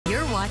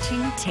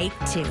watching Take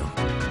Two.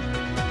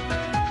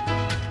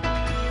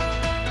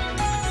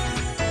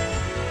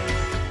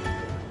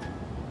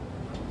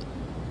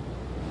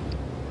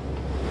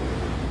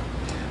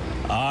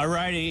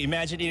 Alrighty,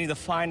 imagine eating the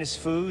finest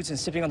foods and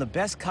sipping on the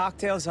best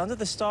cocktails under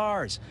the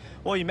stars.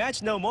 Well,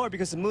 imagine no more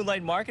because the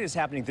Moonlight Market is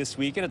happening this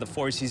weekend at the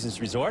Four Seasons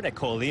Resort at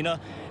Colina.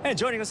 And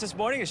joining us this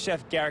morning is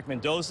Chef Garrick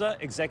Mendoza,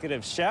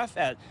 Executive Chef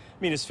at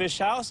Mina's Fish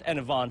House, and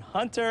Yvonne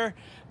Hunter,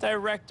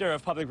 Director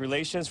of Public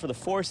Relations for the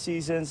Four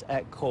Seasons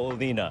at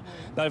Colina.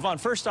 Now, Yvonne,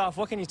 first off,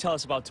 what can you tell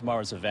us about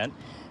tomorrow's event?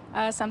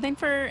 Something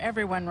for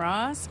everyone,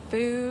 Ross.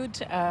 Food,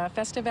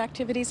 festive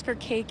activities for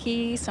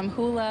Keiki, some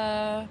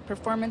hula,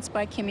 performance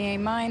by Kimie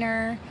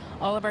Minor.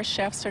 All of our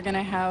chefs are going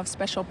to have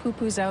special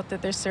pupus out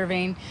that they're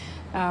serving.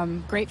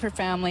 Great for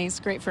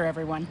families, great for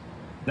everyone.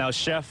 Now,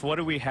 Chef, what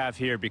do we have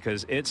here?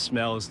 Because it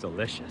smells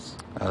delicious.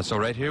 So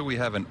right here we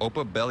have an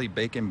Opa Belly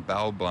bacon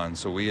bao bun.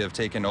 So we have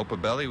taken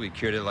Opa Belly, we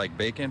cured it like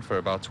bacon for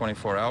about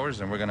 24 hours,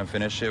 and we're going to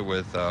finish it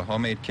with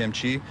homemade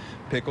kimchi,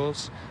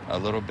 pickles, a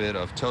little bit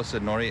of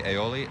toasted nori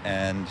aioli,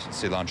 and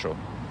cilantro.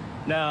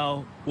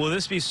 Now, will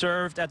this be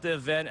served at the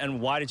event, and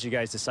why did you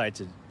guys decide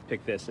to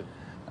pick this?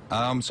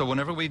 So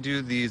whenever we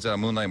do these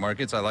Moonlight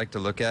Markets, I like to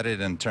look at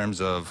it in terms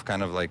of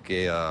kind of like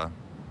a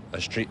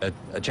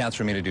chance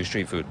for me to do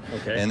street food.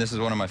 Okay. And this is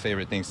one of my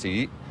favorite things to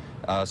eat.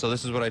 So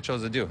this is what I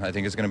chose to do. I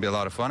think it's going to be a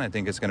lot of fun. I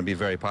think it's going to be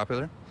very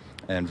popular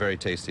and very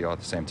tasty all at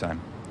the same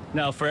time.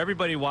 Now, for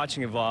everybody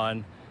watching,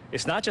 Yvonne,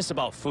 it's not just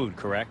about food,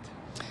 correct?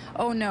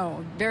 Oh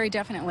no, very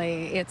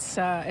definitely. It's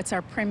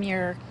our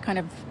premier kind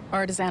of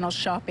artisanal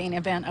shopping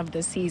event of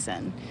the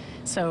season.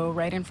 So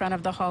right in front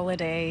of the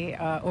holiday,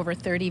 over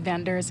 30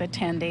 vendors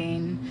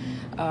attending.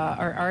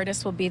 Our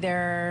artists will be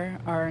there.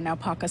 Our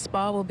Naupaka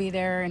Spa will be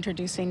there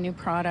introducing new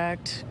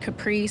product.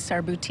 Caprice,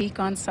 our boutique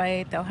on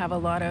site, they'll have a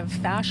lot of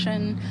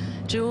fashion,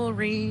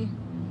 jewelry,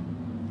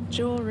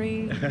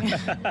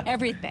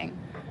 everything.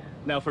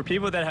 Now, for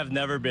people that have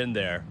never been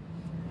there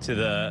to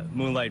the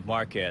Moonlight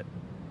Market,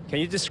 can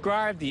you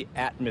describe the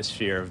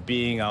atmosphere of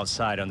being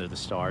outside under the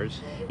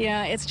stars?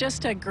 Yeah, it's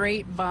just a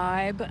great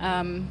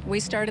vibe. We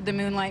started the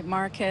Moonlight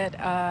Market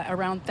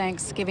around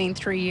Thanksgiving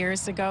 3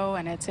 years ago,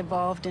 and it's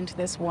evolved into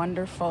this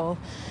wonderful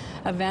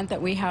event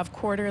that we have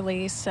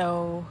quarterly.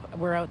 So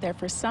we're out there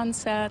for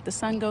sunset, the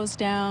sun goes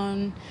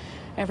down,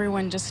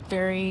 everyone just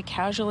very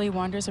casually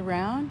wanders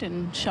around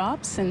and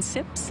shops and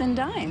sips and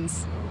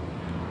dines.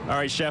 All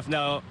right, Chef,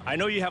 now, I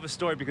know you have a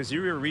story because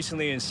you were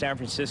recently in San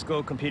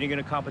Francisco competing in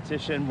a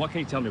competition. What can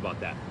you tell me about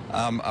that?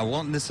 I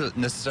won't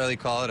necessarily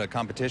call it a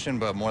competition,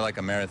 but more like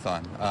a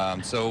marathon.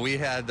 So we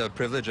had the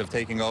privilege of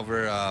taking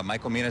over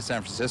Michael Mina's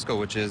San Francisco,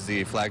 which is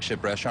the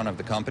flagship restaurant of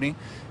the company,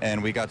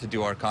 and we got to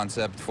do our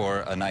concept for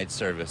a night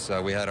service.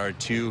 We had our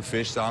two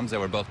fish somms that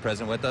were both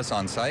present with us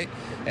on site,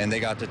 and they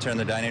got to turn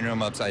the dining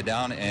room upside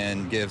down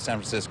and give San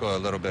Francisco a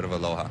little bit of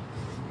aloha.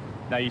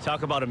 Now, you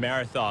talk about a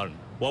marathon.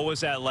 What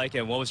was that like,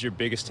 and what was your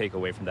biggest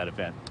takeaway from that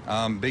event?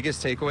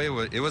 Biggest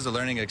takeaway, it was a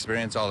learning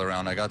experience all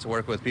around. I got to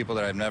work with people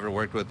that I've never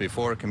worked with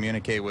before,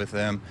 communicate with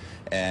them,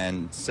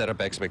 and set up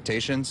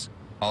expectations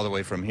all the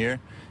way from here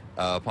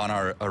upon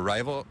our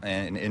arrival,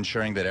 and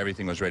ensuring that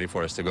everything was ready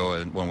for us to go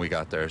when we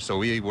got there. So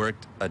we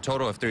worked a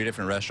total of 3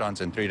 different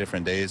restaurants in 3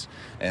 different days,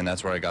 and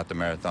that's where I got the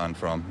marathon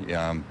from.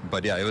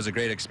 But yeah, it was a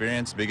great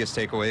experience. Biggest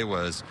takeaway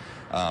was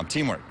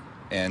teamwork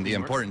and the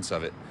importance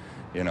of it.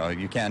 You know,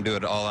 you can't do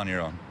it all on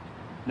your own.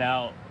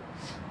 Now,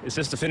 is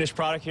this the finished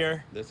product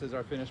here? This is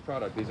our finished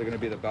product. These are going to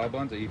be the bao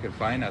buns that you can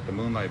find at the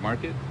Moonlight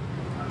Market.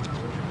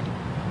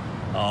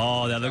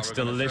 Oh, that looks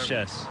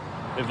delicious.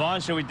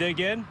 Yvonne, should we dig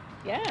in?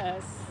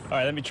 Yes. All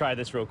right, let me try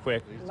this real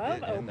quick.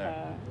 Love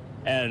Opa.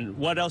 And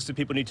what else do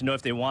people need to know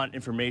if they want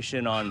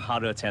information on how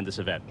to attend this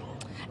event?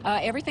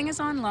 Everything is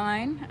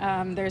online.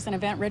 There's an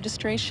event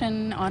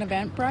registration on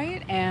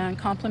Eventbrite and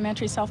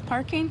complimentary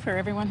self-parking for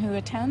everyone who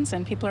attends,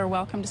 and people are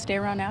welcome to stay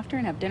around after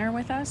and have dinner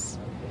with us.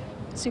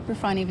 Super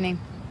fun evening.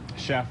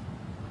 Chef,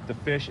 the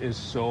fish is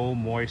so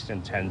moist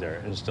and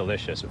tender, and it's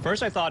delicious. At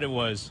first I thought it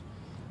was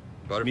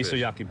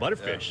miso-yaki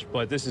butterfish,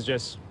 but this is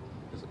just...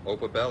 It's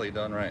Opa Belly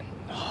done right.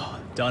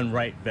 Done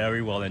right,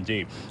 very well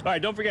indeed. All right,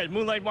 don't forget,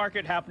 Moonlight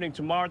Market happening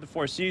tomorrow at the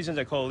Four Seasons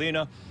at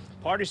Colina.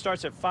 Party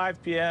starts at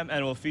 5 p.m.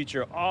 and will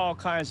feature all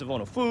kinds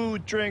of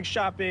food, drinks,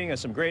 shopping, and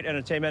some great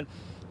entertainment.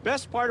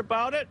 Best part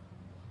about it,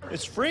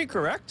 it's free,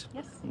 correct?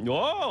 Yes.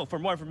 Whoa, for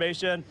more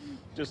information,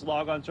 just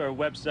log on to our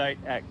website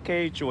at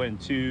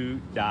khon2.com.